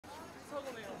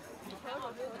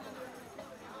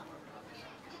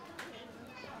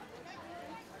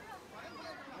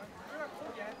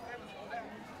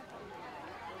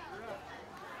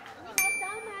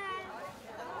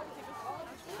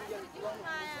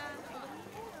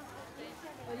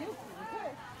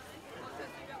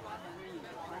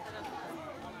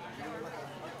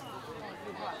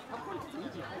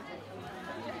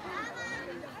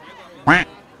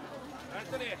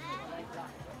这里。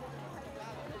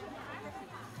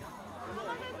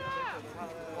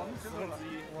我们吃走了，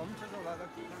我们吃走了，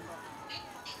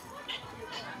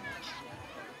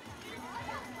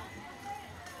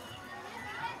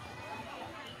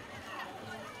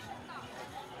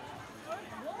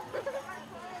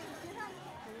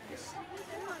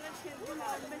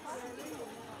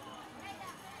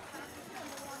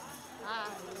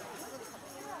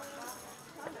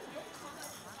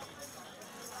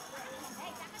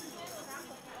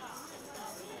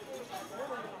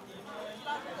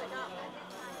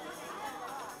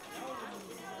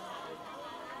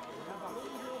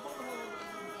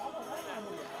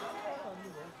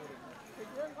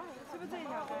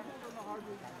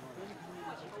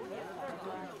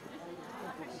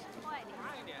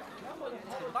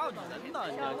吃不到就扔了，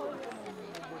人家。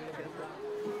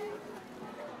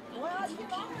我要去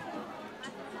帮。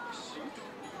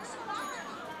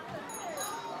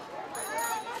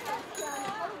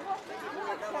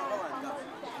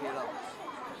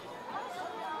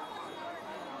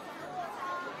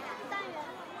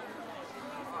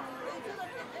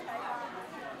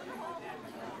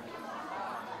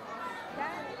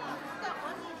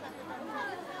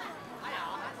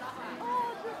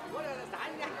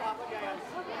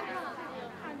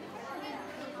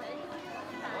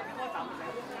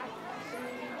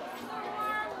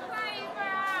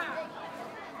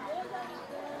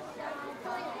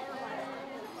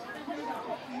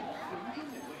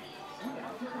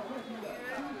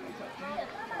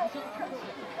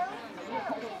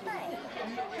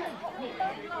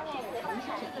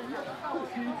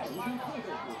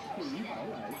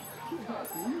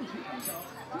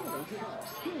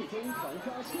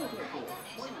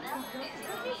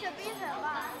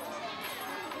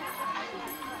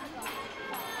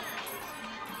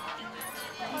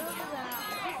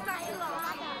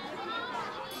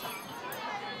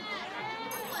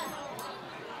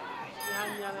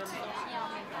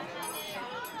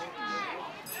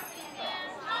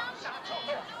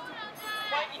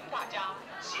欢迎大家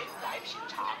前来品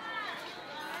尝。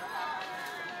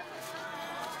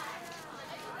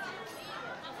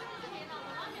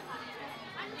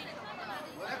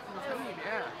我在古城里面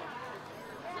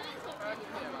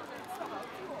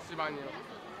，18年了。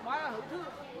妈呀，好热！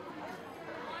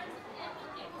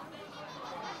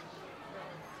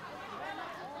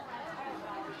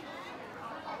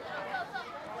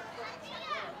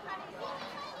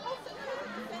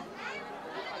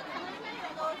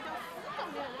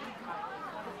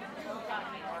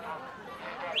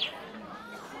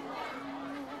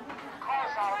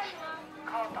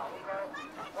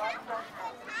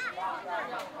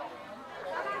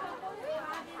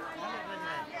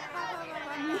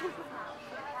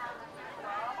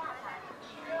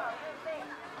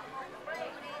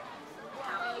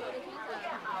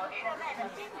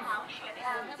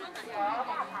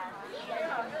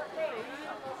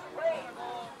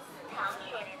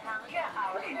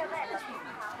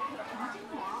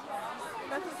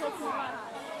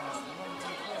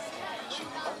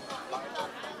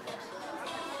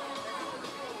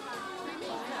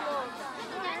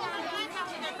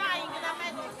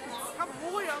他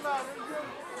不会让的，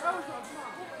还有小吃嘛。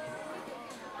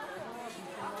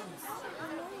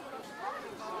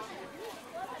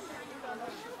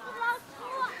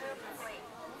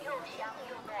又香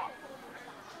又糯。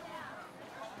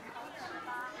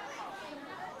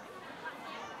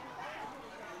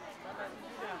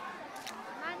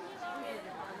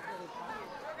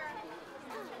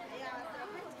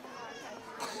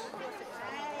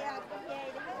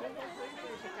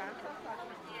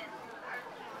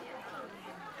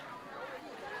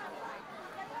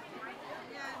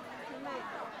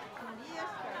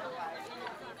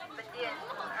本店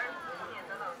24年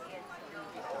的老店。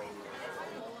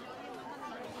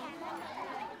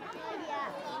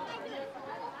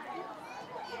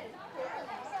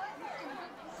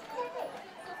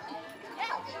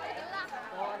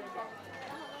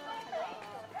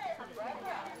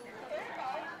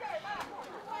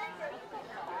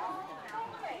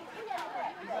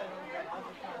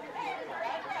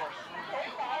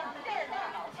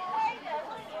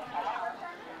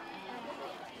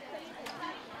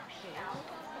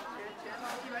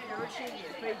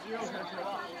免费鸡肉餐车。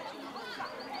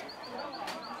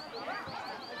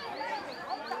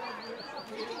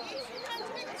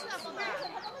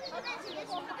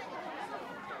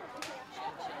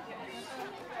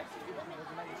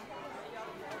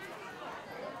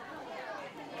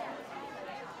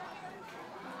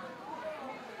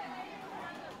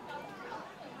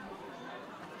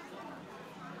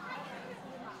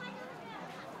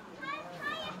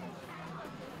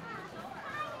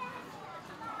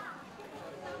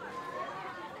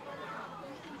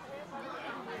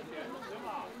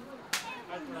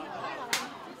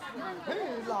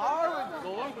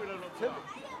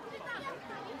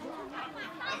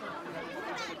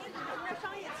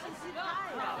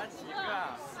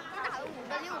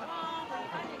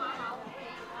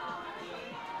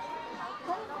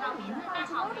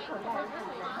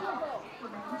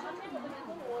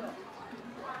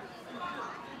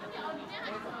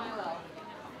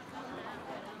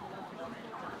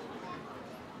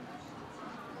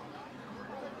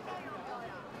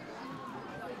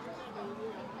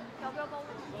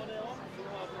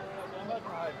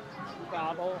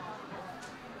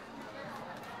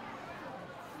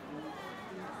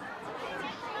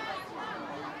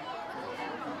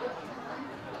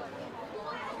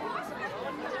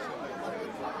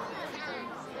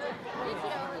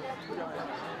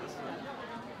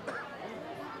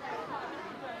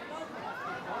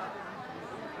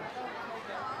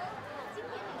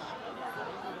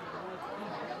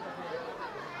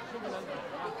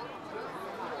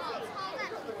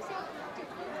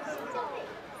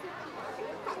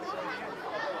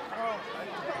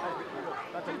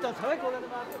这车过来的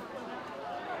吗？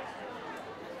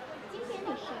今天你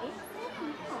谁？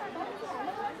你好搬家了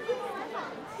吗？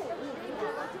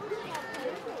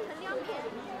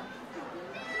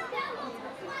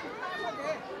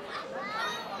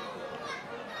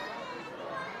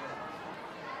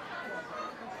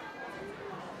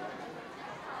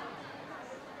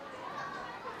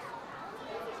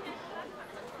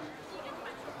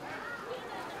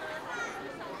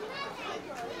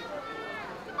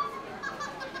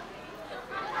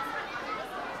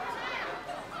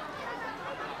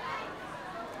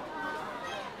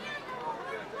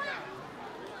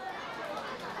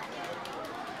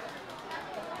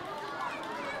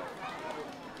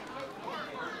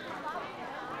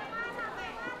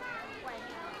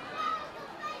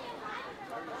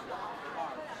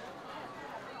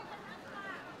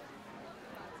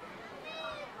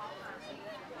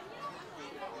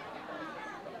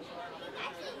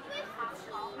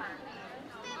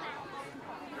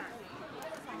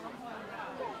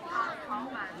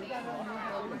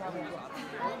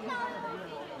很亮眼。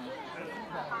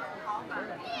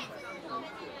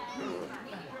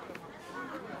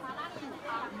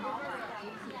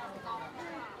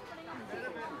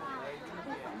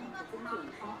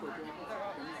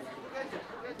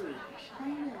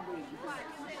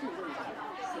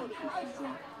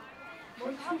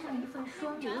能吃上一份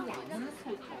双流奶妈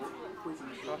醋头，不仅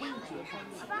是味觉上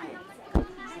的体验，更体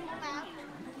现了传统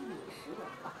的饮食文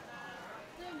化。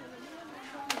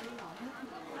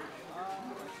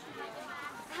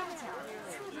烫脚、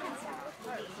醋烫脚、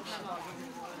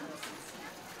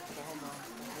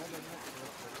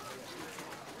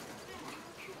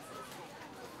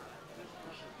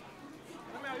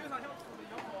我们要有啥想吃的，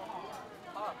要说哈。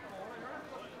好。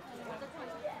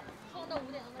放到5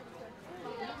点钟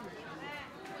再去。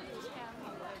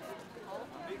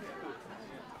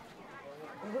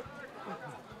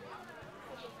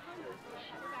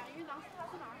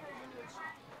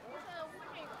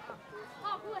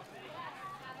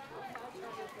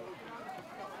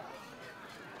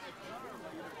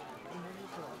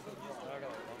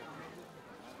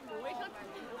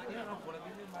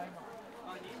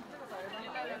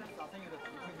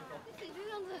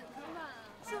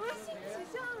什么新气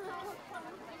象啊！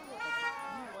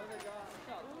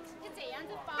你这样子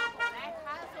发过来，他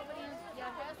说不定要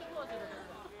开始落水了。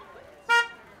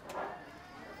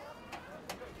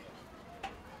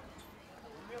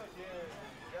没有些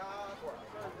家馆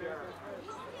这边。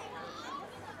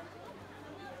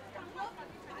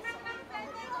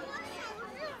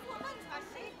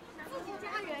自己家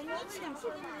人有亲戚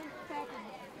的人在看。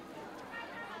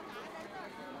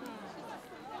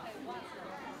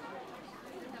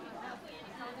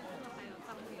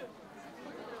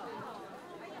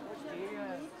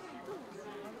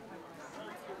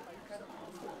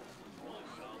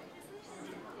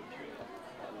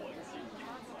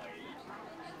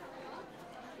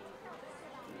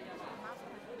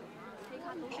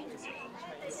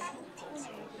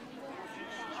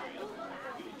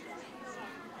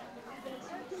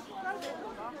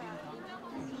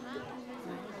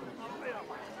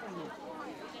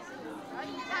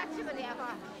几个电话。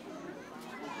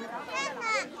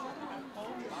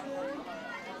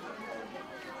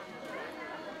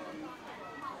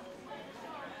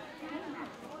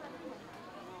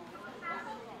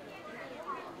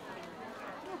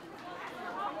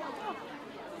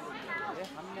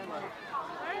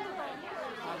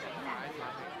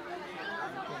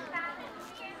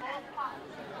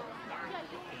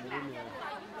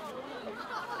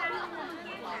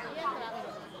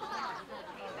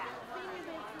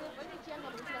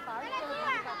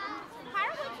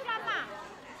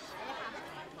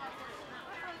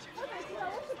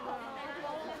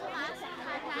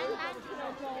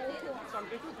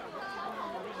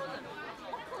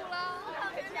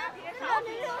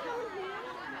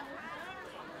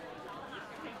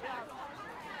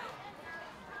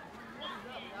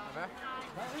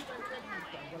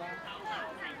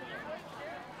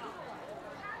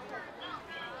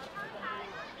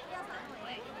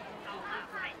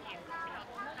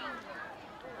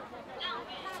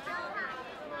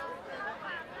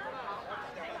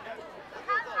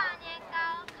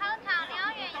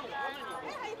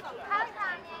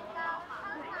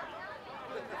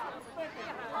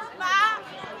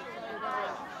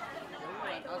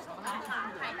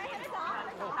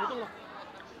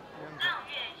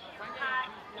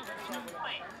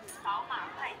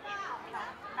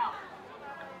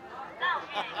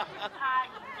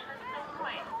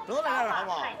都在那儿好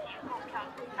不好？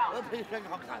我陪选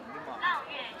好看的嘛。浪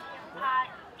月新趴迎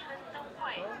春灯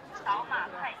会，扫码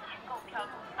快捷购票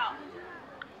通道。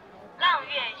浪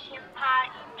月新趴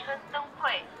迎春灯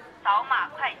会，扫码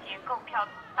快捷购票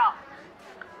通道。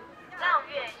浪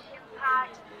月新趴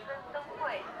迎春灯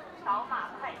会，扫码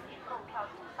快捷购票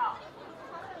通道。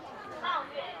浪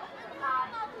月新趴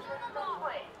迎春灯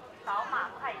会，扫码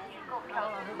快捷购票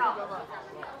通道。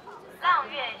浪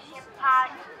月新趴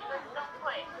迎春灯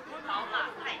会，扫码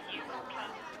快捷购票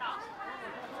通道。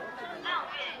浪月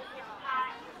新趴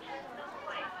迎春灯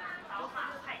会，扫码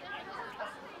快捷购票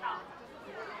通道。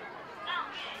浪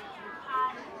月新趴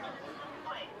迎春灯会，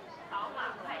扫码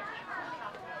快捷购票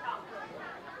通道。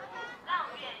浪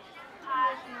月新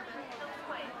趴迎春灯会，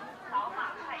扫码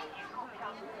快捷购票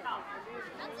通道。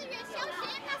杨志远小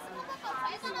心，他是不是都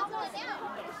推上了这个料？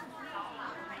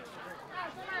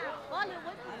我留我。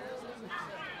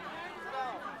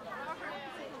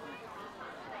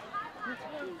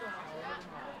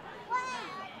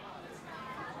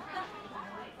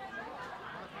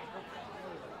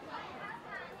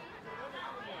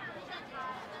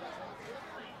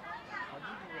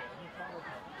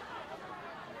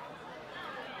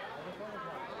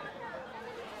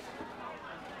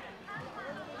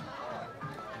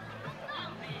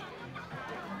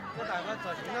这大概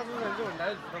找新疆主人就问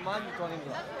来他妈你装的个，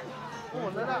我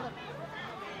问他了。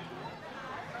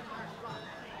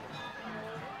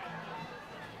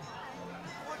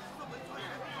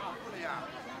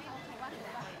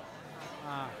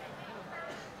啊，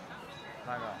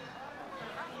哪个？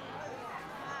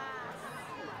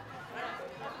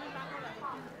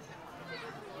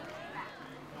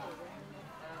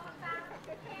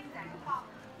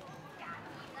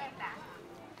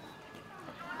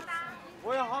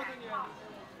我要好多年。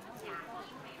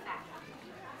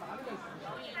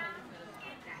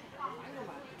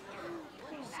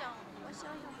我想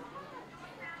想。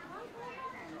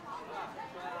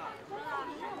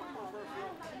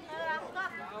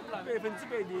100%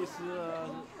的是。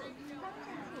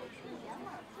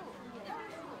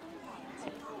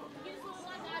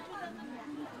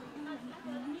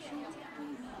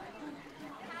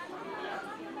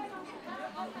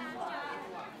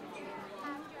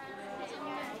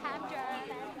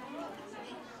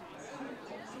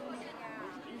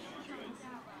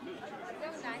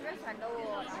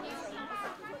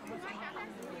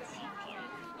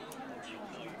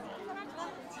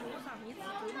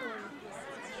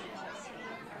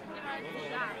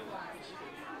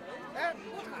哎，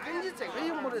我看你这个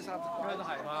又没得啥子，有点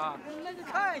害怕。那你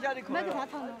看一下就可以了。那个啥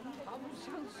糖呢？他不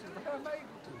想吃，他要买一个。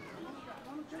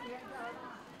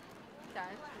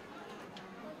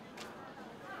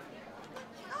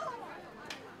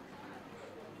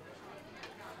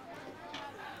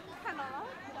看到了。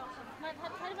那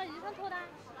他就把衣裳脱了。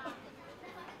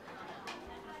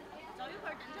找一会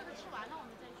儿等这个吃完了，我们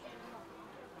再去。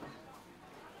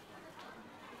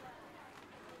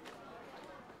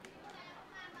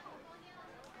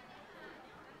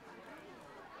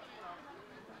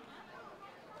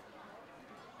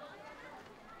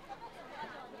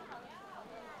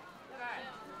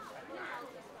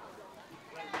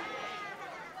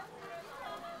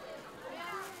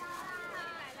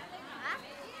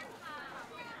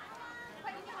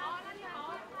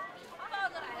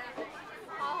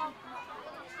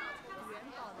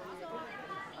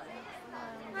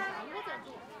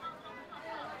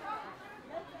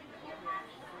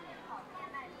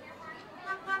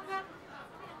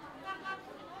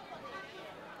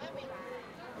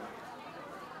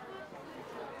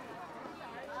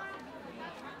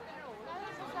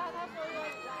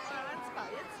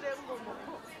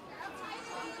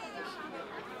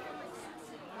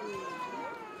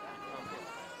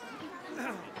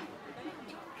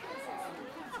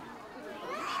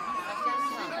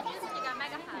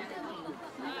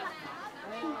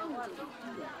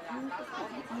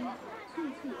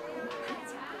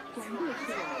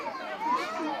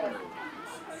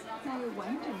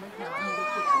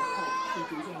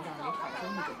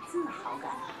好感。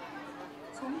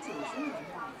从90年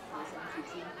代投降至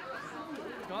今，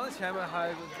刚才前面还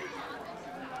有一个。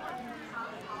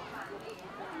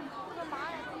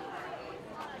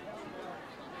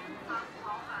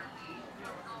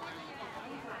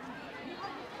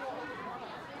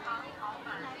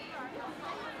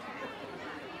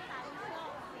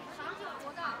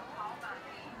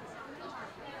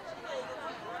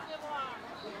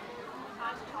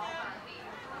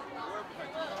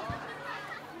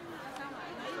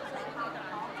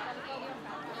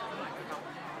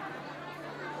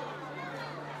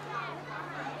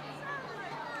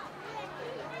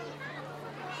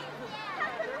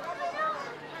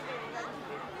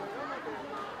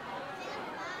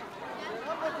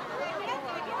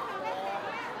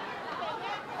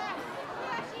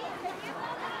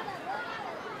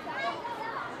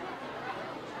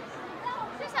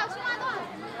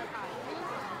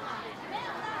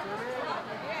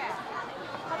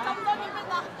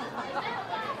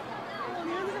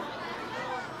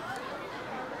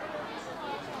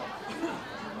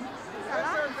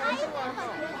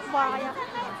 娃呀，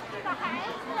自己的孩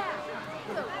子，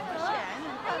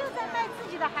他又在卖自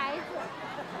己的孩子。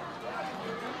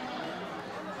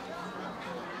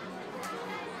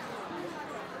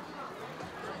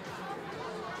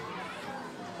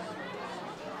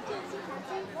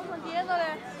我从街上嘞。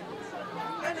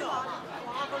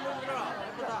8分钟这儿，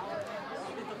不是，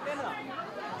你怎么变的？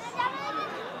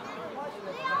不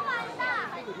要玩的。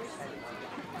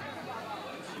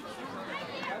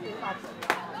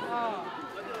啊。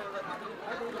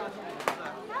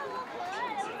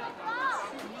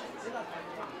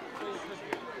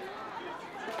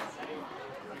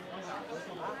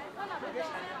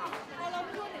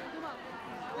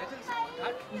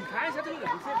 你看一下这个人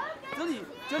设，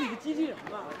这里个机器人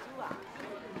嘛。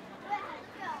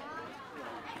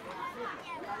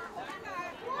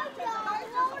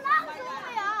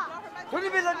我你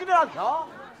别让你别让跳。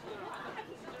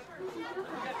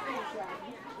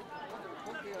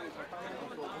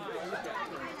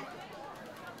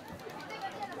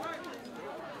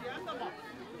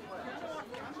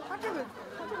他这个。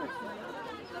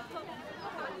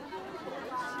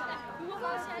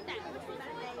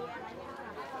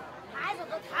 他这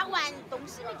个他玩东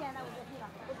西没见到过，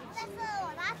但是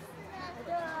我那是那个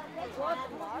在做什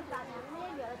么啥子的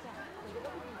月了钱，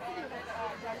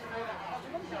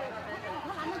他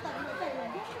还能等着在人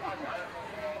边上。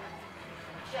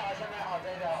下面好这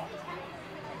个。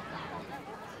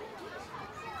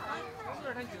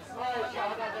下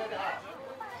到这里哈。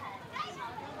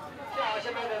下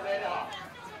面的这里哈。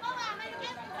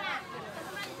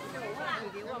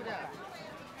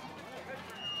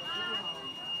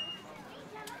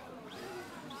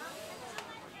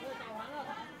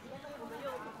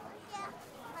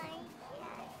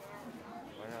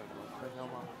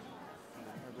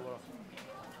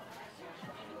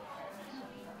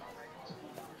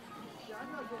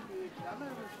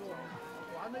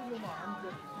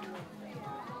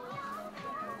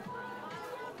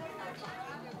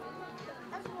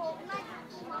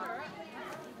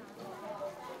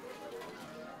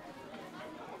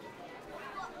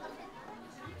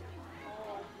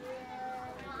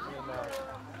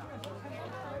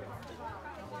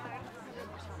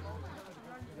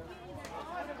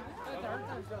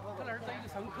 他那儿在一个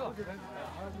上课。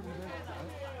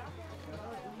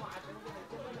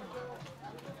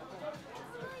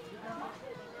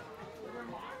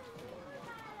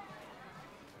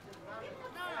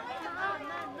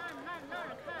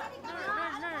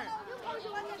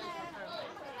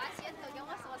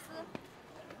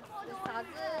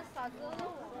啥子？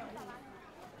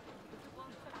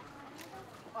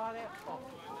啊嘞，好。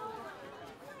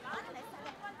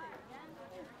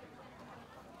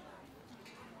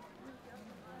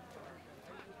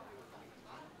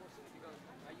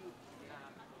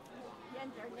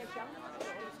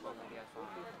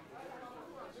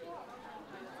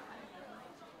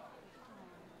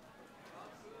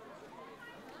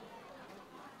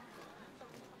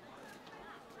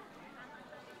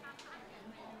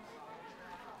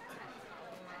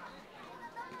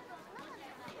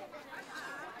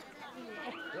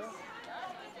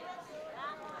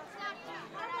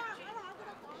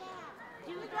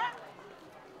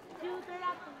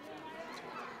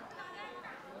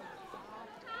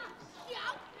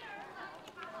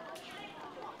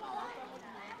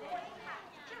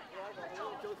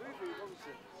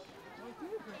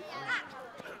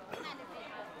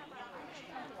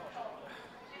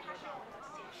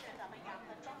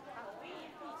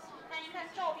那您看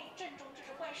照片正中这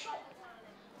是怪兽，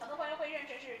很多朋友会认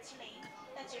成是麒麟，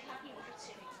但其实它并不是麒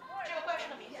麟。这个怪兽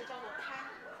的名字叫做贪。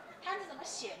摊子怎么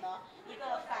写呢？一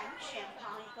个反犬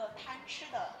旁一个贪吃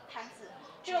的贪字。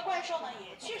这个怪兽呢，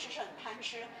也确实是很贪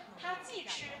吃，它既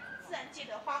吃自然界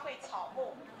的花卉草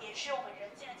木，也吃我们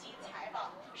人间的金银财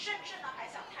宝，甚至呢还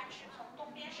想贪吃从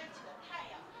东边升起的太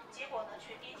阳，结果呢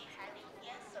却跌进海里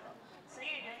淹死了。此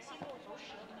与人心不足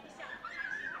蛇吞象。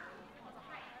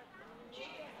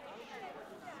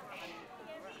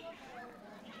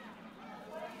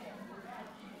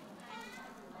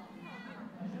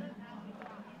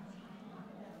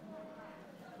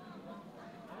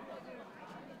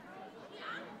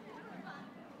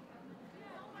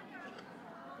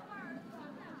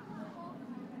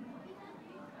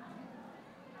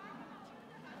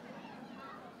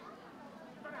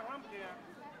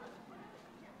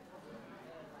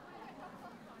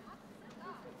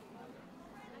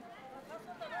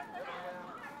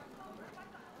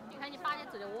你看你把你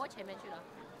走到我前面去了。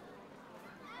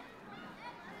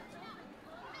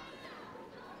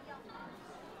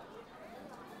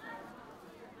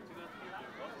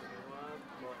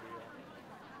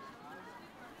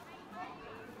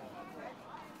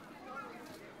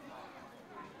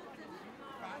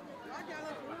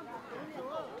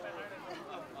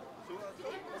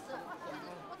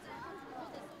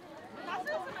拿手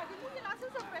上来，给你拿手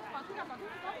上不然放手干嘛？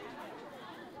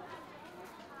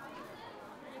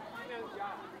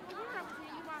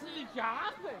自己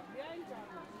加回2家。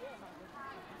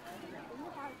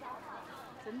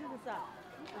真的是啊，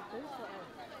真是哎。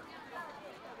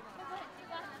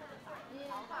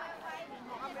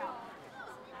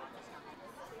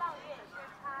浪月仙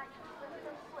插一分珍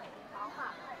贵，扫码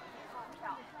快捷购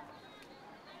票。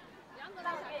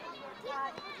浪月仙插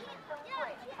一分珍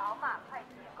贵，扫码快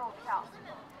捷购票。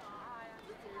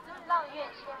浪月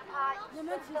仙插一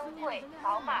分珍贵，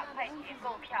扫码快捷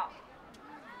购票。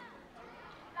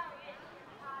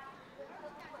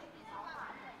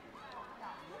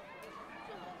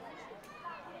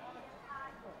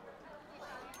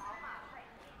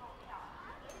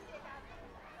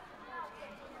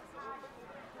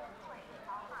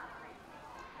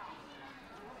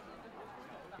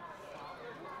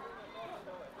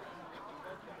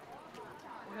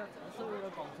你看，这是为了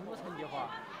搞中国成绩化。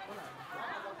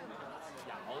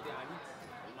要的啊，你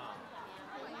吃嘛。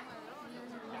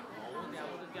要的啊，我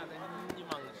都讲的你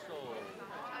忙说。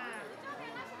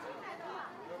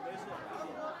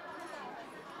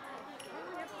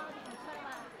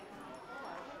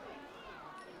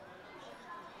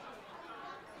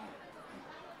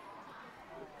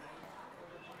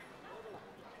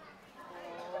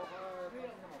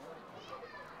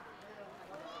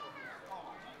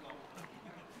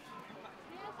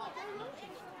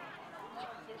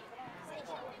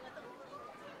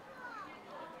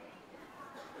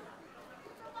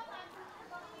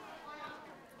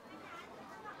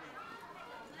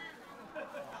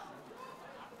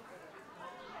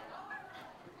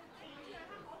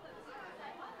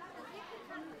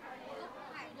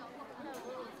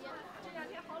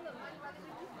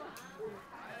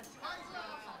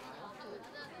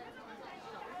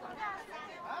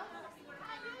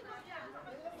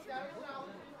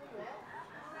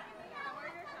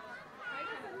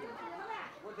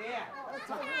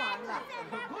早完了，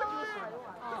我就是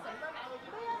啊。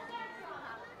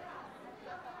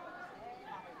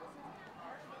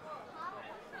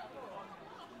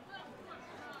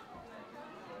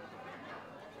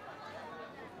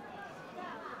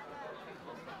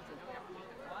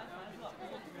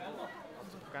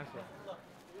不敢说。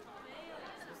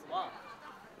哇，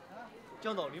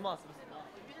讲道理嘛，是不是？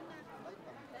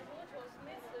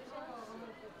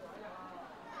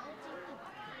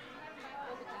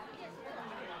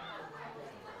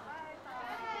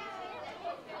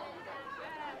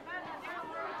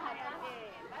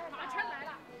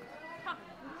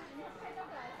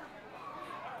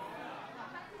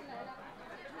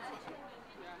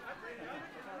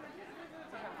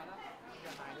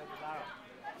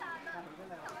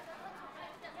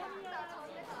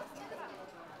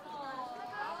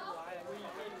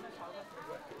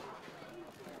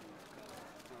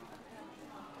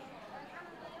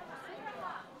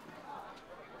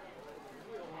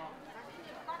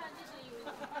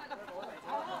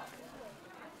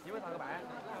你们上个班。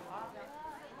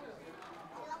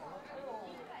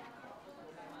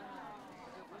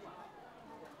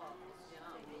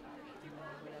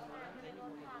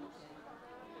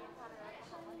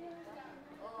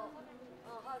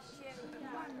好咸。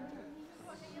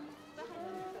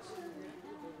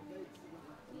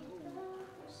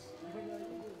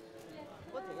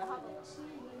我这个好。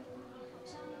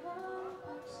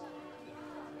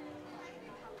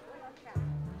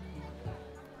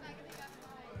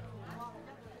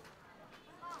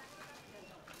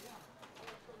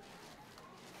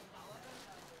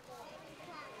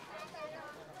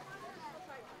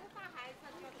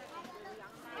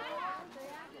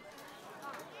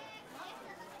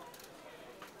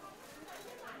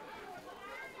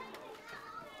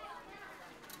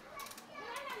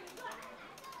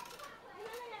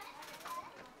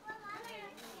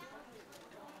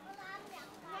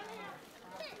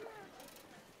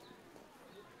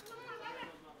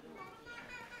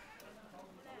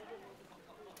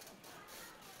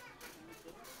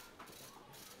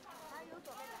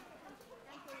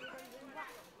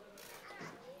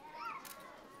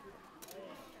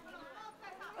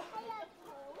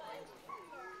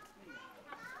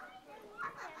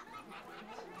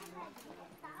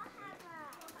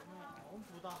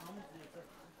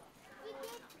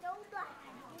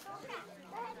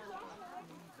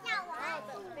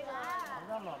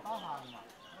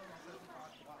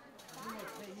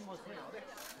么重要的。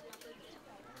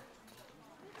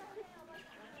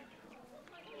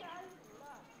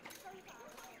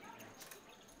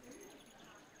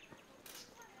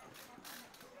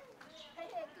嘿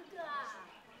嘿，哥哥啊，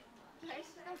没事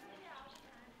的。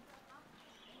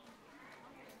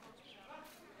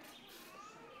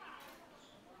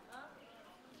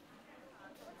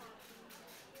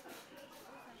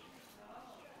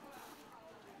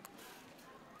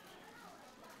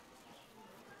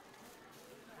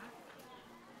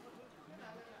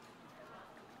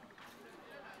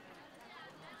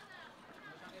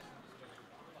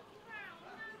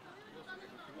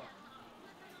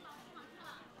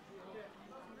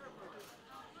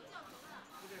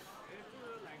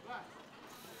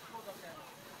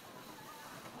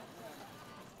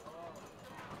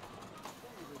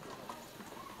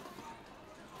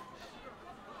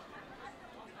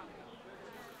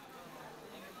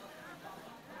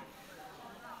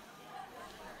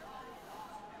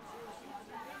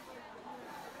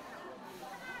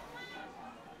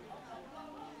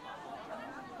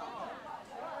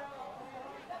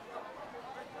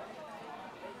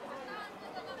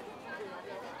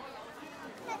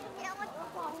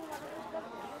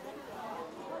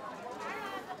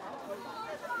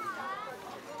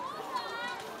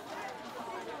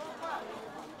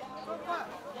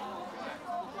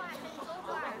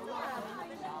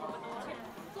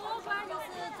左转就是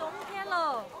中天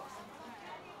了。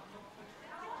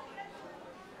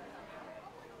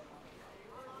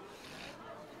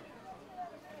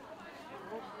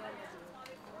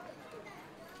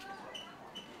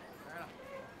来了。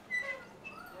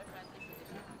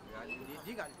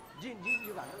你干，你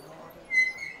就干。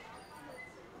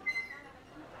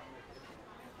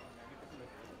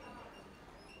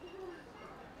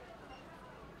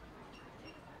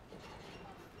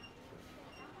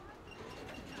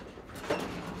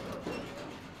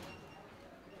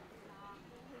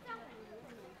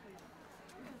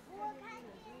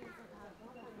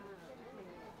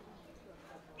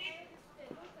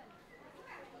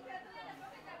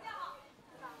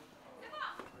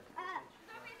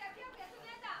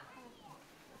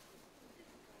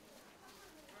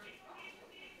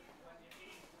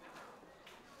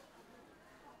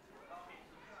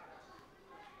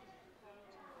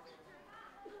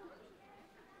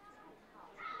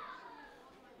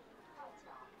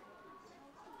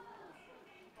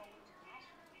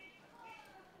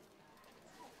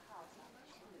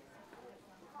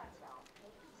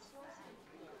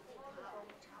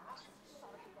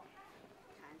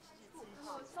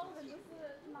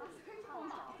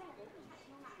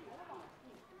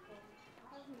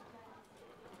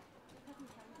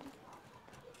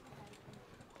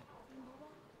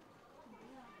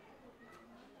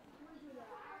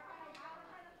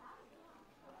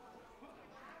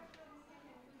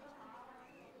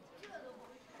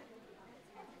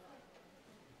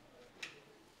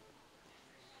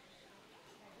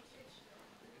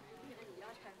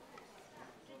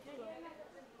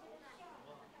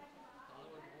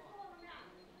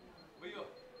没有。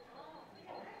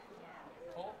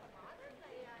好。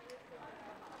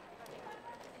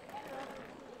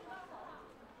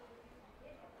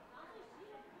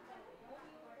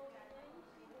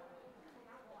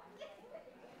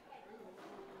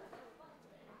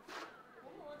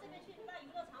我这边去把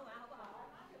娱乐场玩好不好？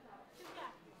对不对？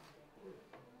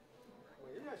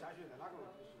为了下去在哪个位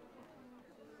置？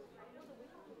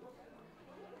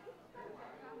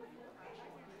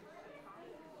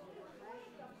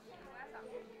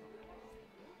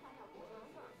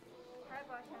海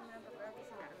报前面不知道是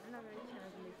俺们那边以前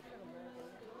是没写那个门。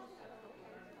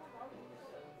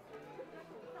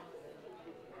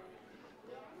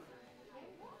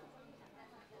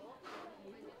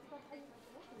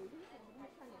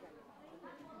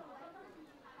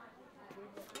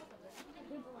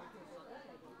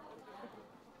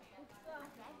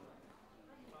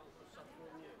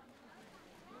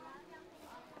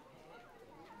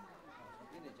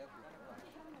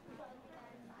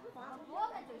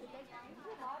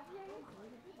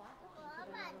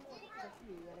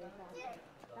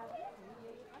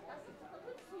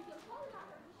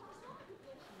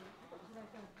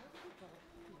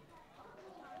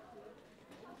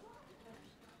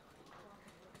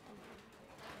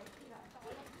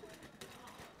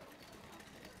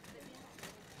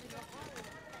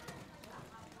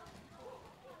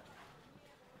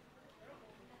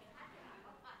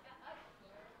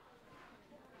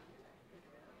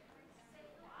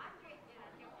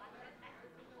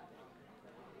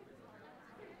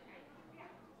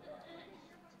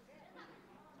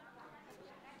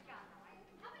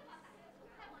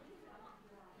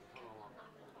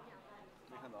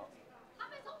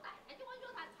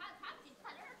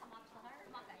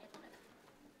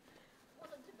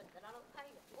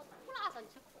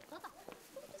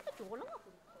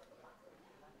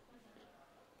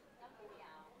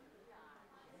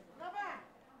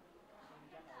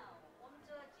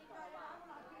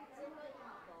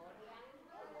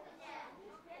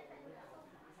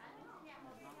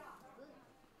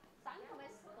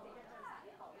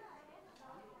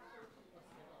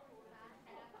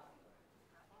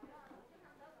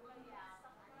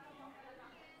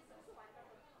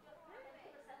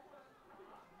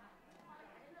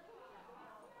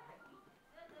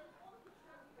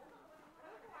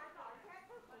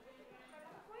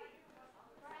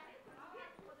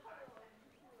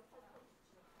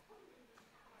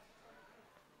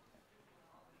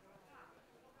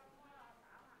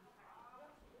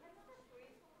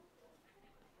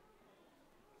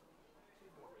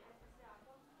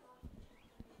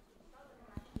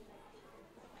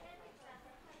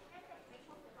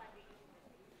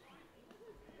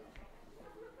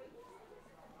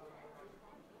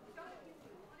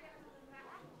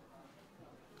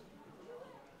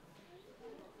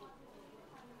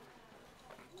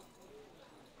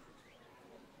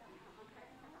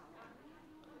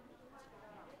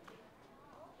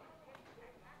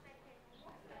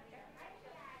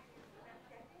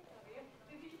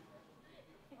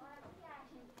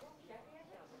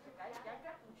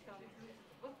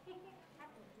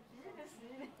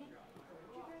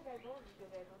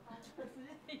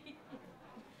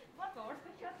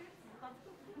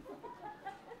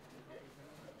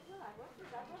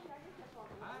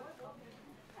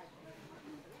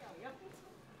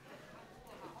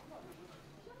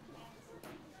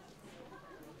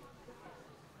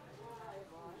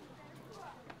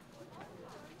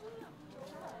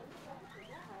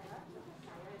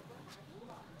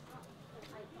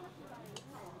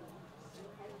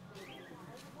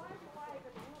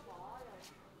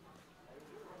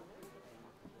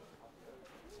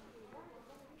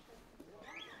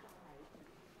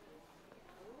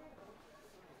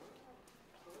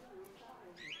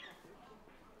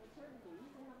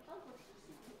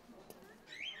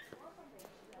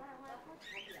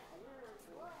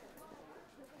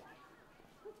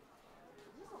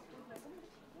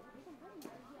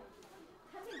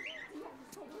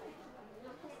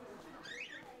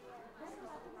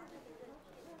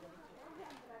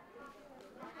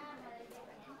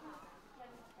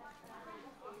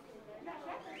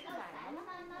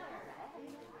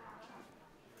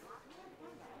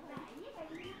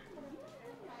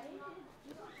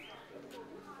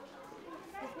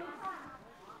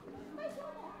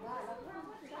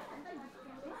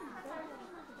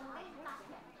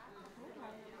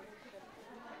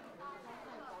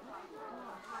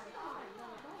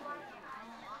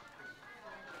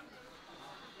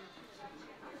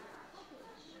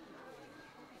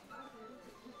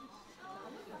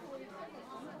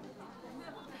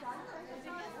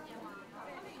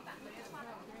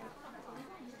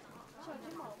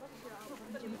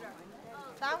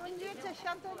大文女这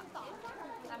想走就到，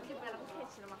咱们就不要那么客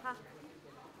气了嘛哈。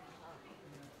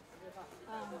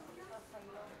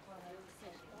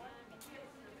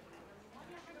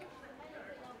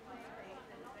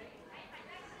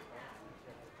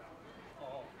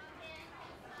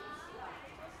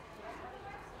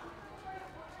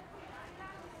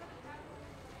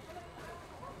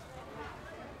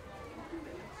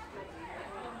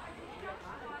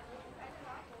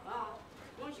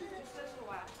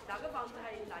那个房子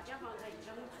还有那间房子还一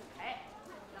直没出开，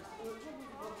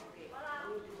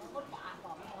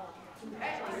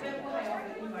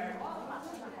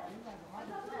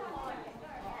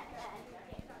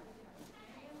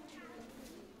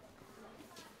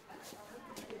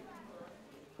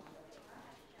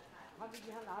他们就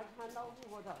喊老五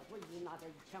伙头，我一拿到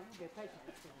1500块钱，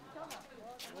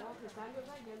我给300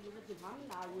块钱就是给他们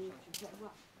拿去捐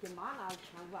嘛，给妈拿1500，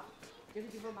这个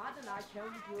地方妈的拿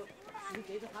1500就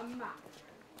对着他们嘛，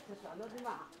就算了的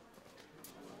嘛。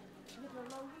你说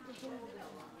老五就懂不懂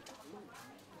嘛？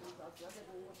到这个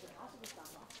我是80个3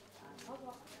吧，他说，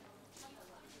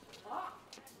啊。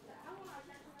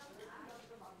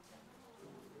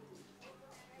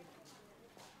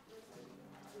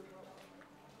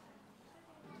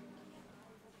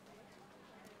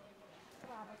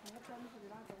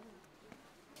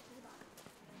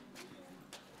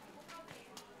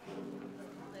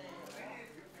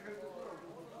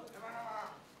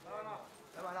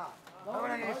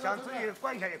想自己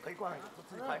管一下也可以管，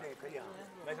自己管的也可以啊，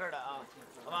没事的啊，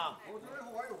好吧？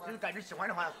就是感觉喜欢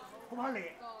的话，不怕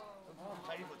累，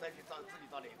穿衣服再去找自己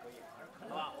找的也可以，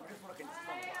好吧？我们说了给你放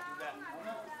的话，对不对？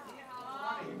你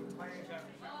好，欢迎一下，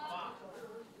好吧？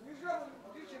你只要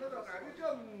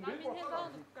明天早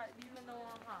上盖你们的网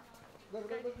哈，那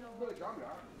江面，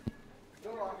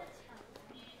有吧？走了。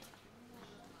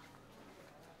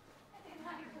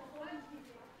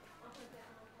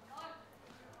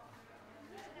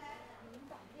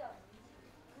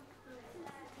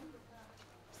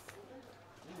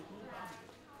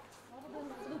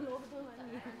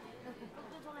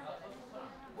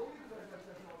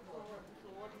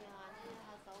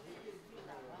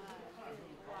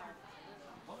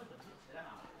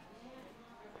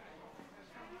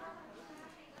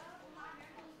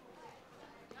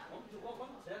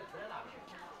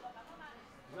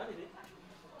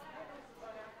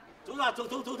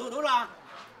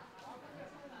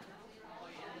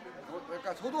我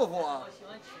干臭豆腐啊！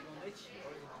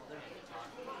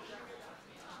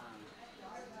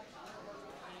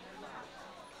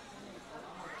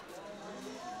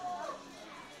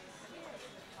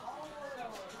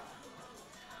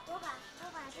我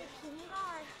把这瓶盖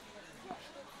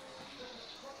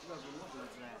要是我孙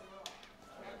子，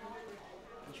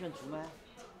你选猪吗？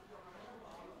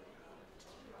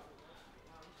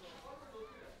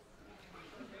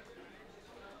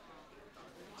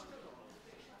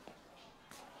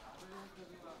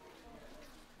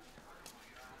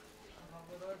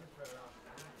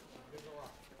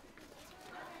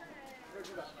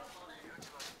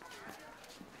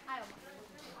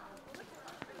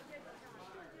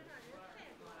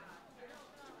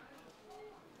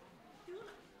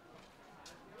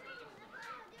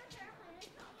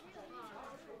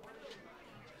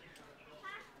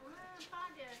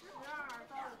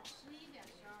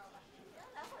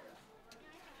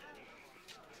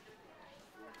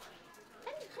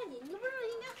你不是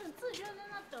应该很自觉在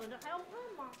那等着还要问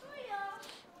吗？对呀。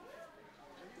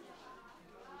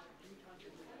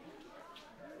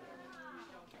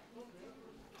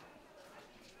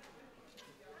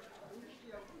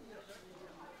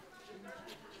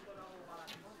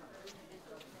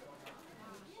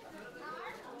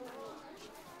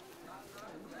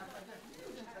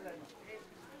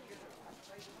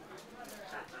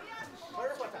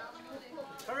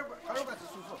二十块是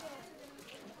舒服。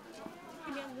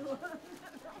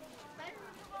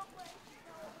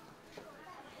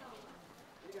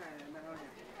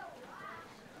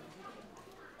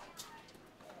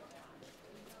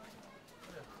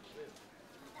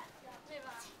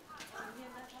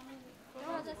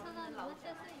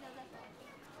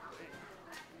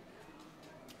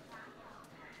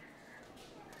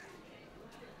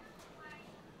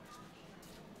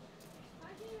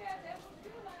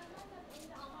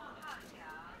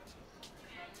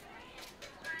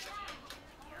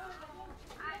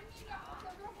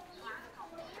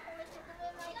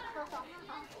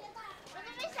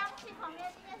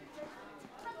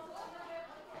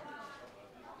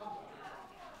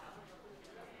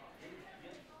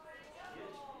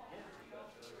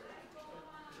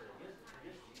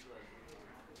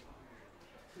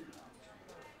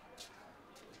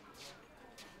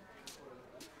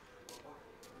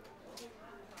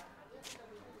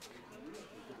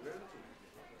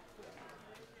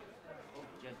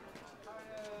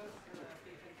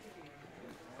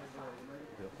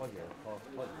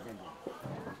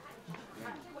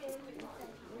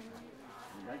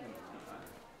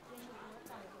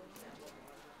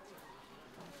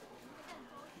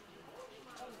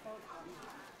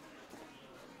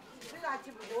水大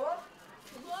气不多。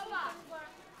不多吧？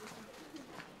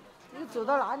你走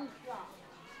到哪里去啊？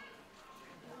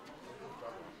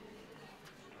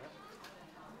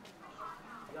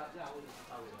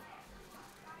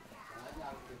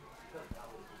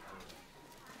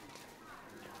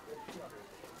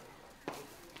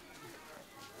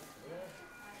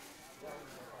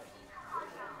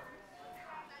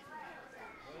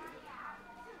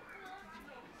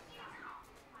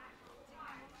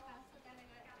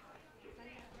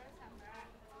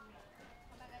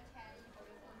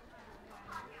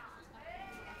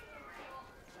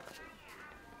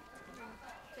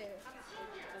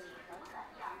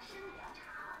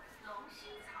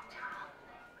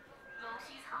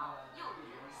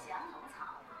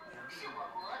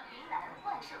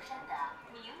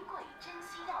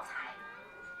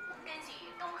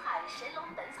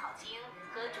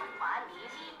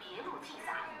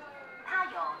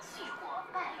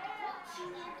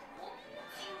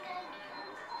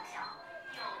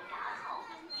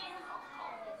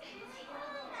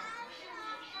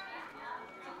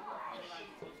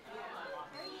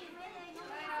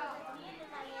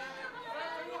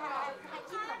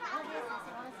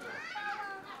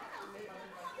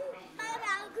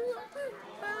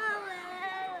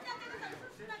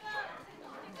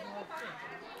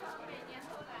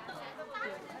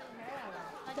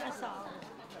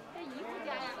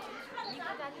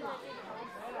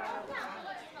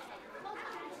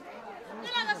你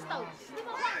那个是豆豉吗？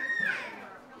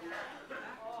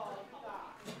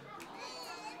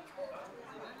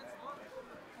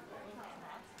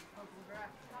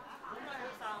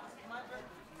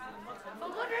我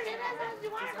这儿现在是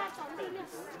晚上上午的。我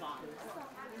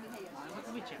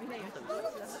没见过豆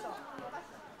豉。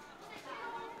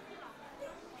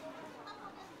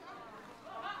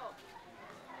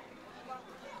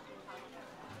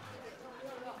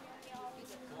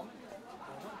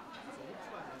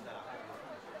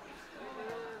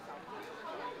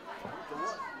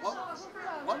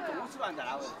我们中午吃饭在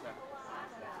哪位置？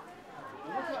中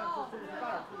午吃饭是摆二处的，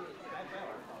摆2。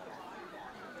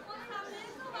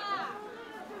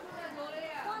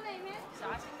往那边。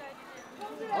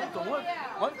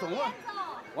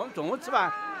我们中午吃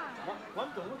饭。我们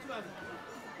中午吃饭是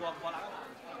过那个。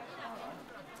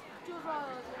就是说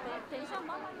对象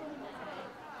帮他们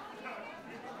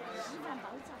稀饭包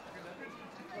子。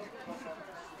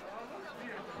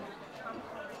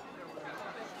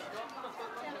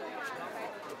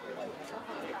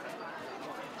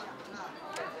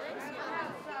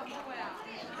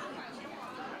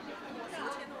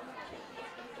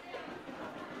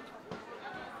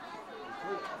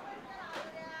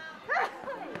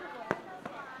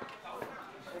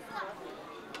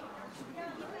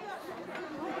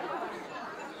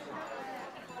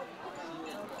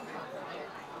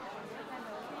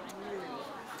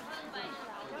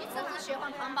你吃不吃血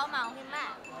黄汤包嘛？我给你买。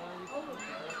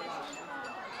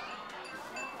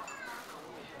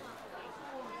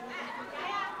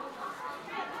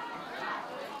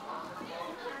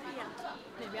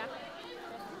那边。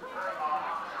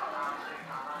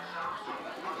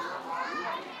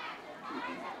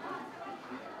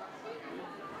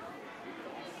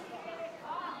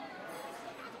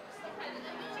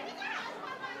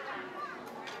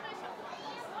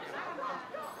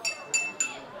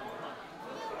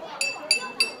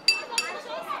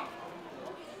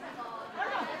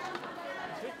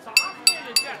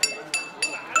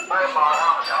为保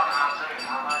障小汤最长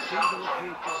的享受不生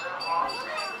活，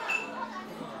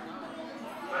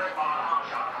为保障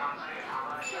小汤最长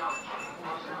的享受不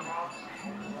生活。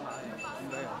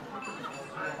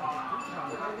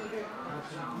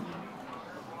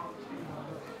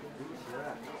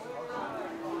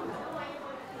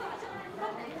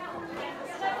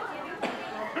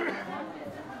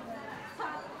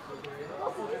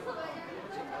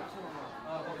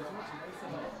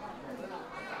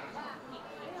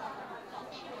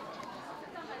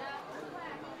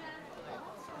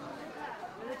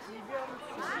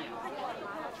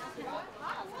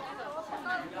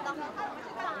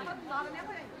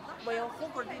没有火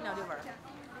锅底料的味儿。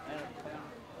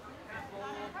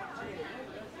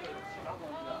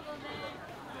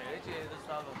这节都少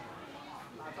了。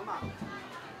拿走嘛。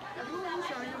有香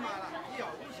鱼嘛了，你要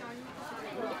有香鱼。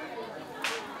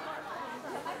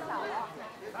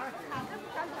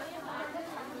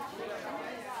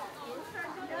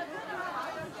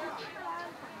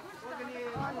我给你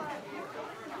拿进去。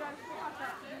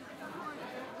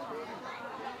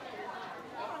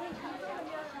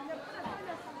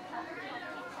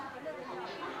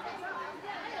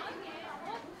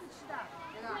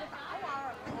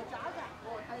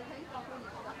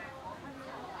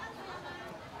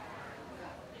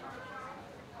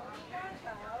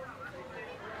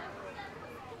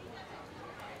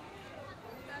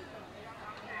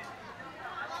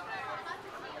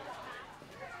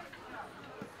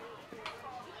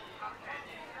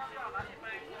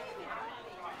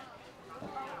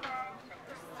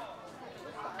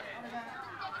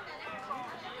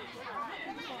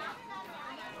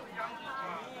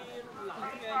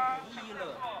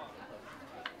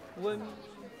文明。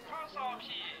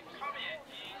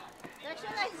那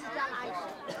现在是在哪里？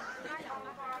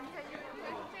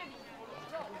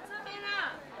这边呢？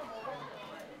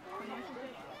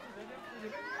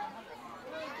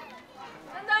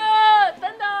等等，等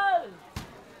等。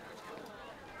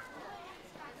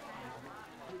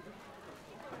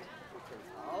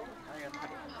好，看一个他的。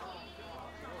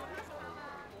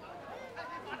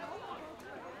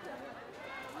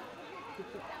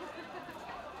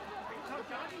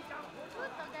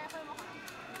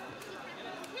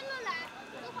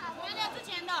原来之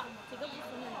前的，这个不是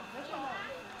你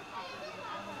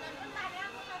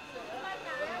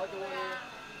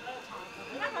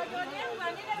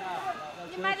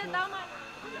你买得到吗？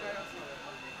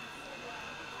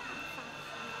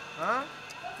啊？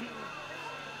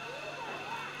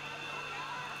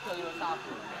这就是啥？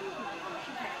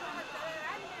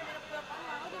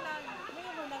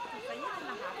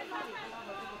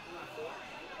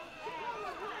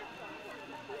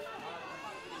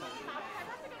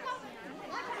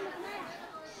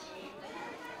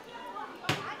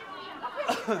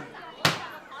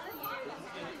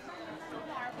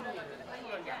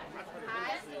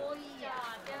还可以呀，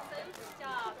变身指甲，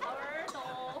掏耳朵。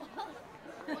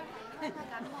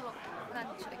看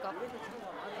吃的高。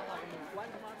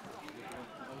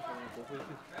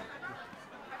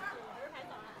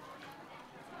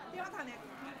别往他那。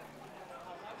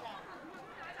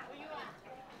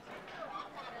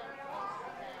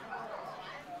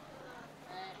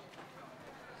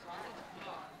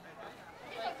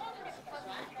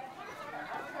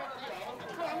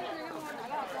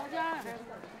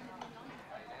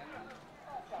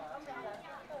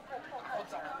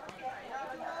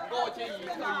我建议一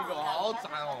个好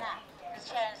赞哦。以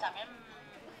前上面，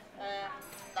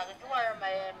那个女儿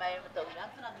卖豆浆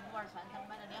子，那个女儿酸汤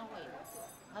买了2回，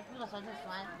她煮了酸菜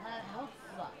酸，她好吃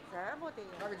啊。这儿没得。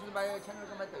那个就是卖前头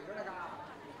个卖豆浆那个。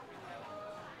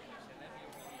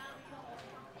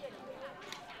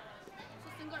是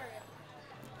整个儿呀。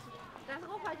但是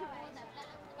我发现我。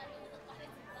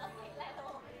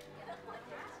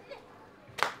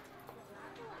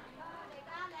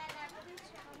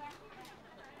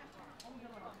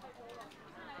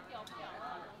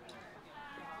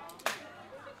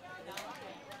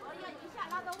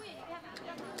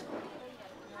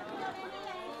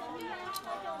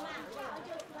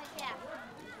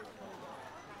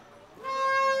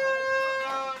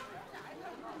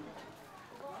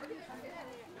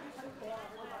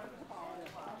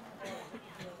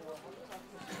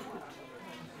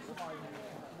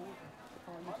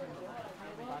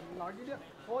那你的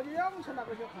和2层那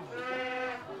个就看。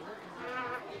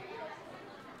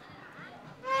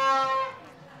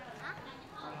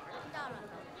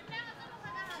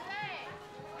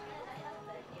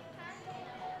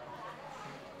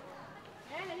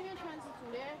哎，那里面全是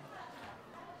住的。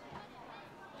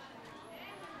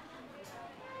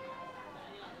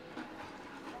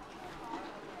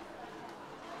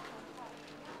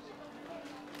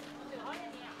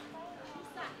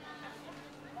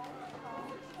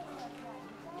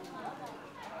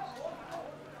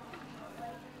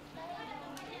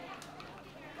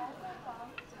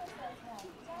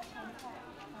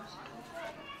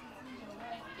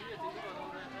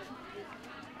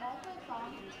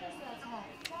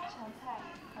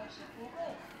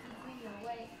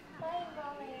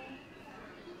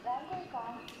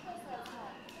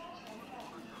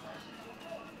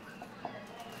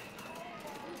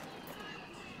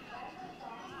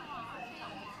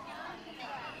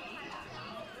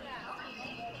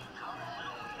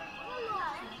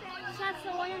下次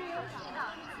我也没有去的。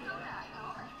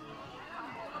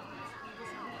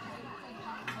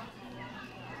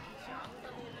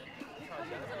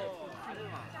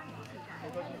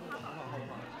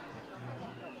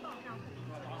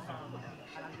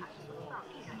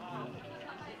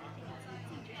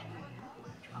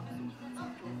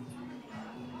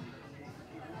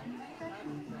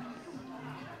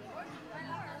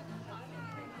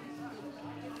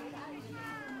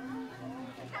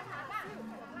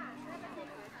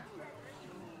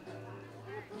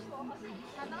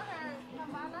他当时他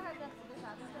妈当时在吃个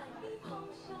啥子？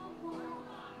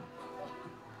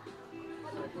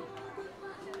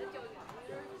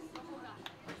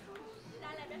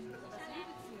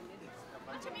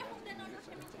前面红灯了，你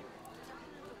前面去。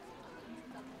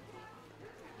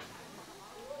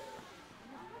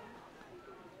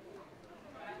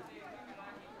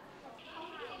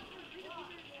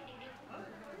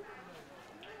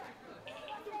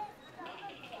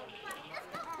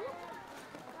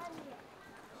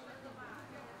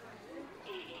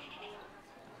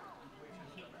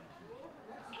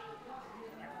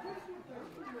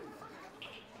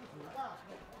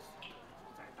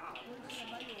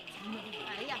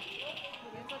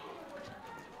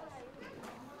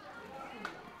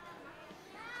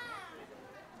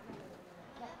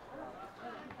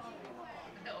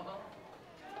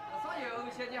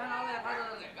喊老人，他是那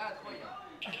个还可以。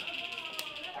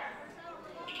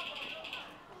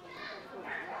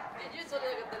你说的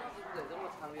那个灯是不是这么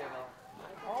长的个？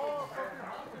哦。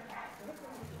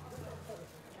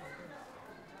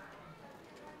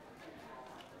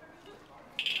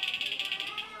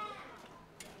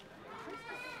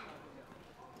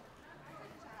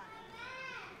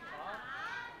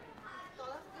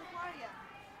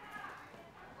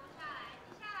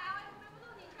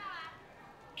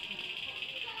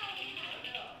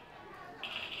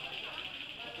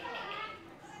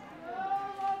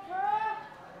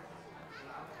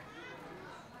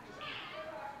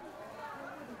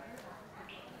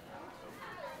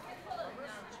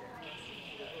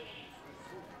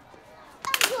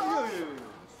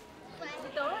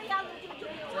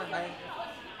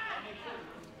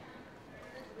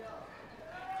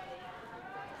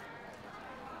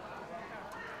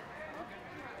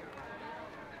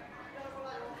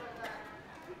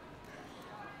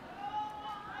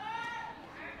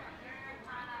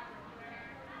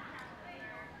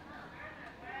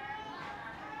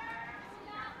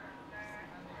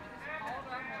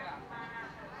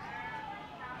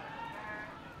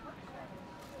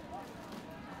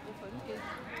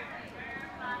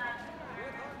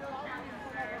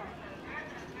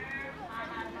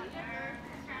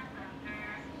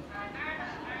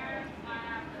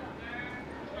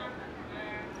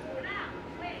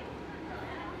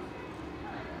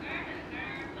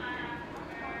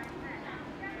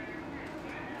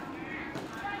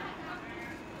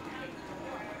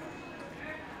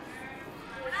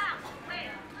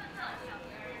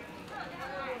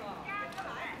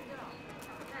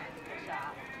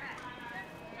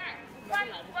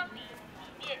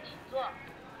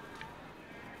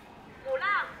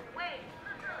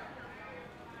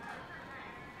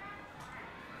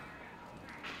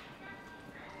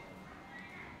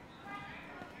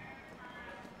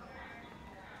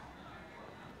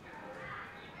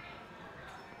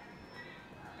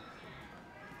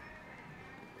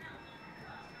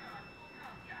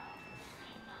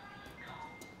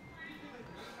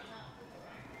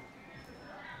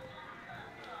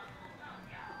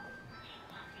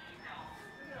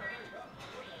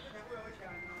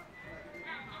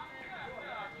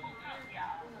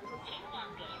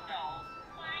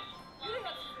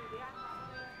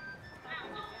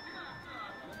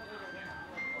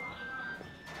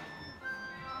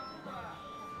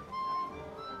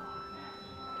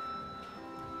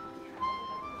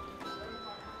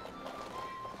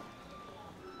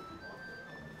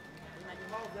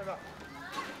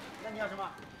那你要什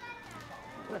么？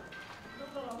都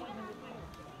到了，我已经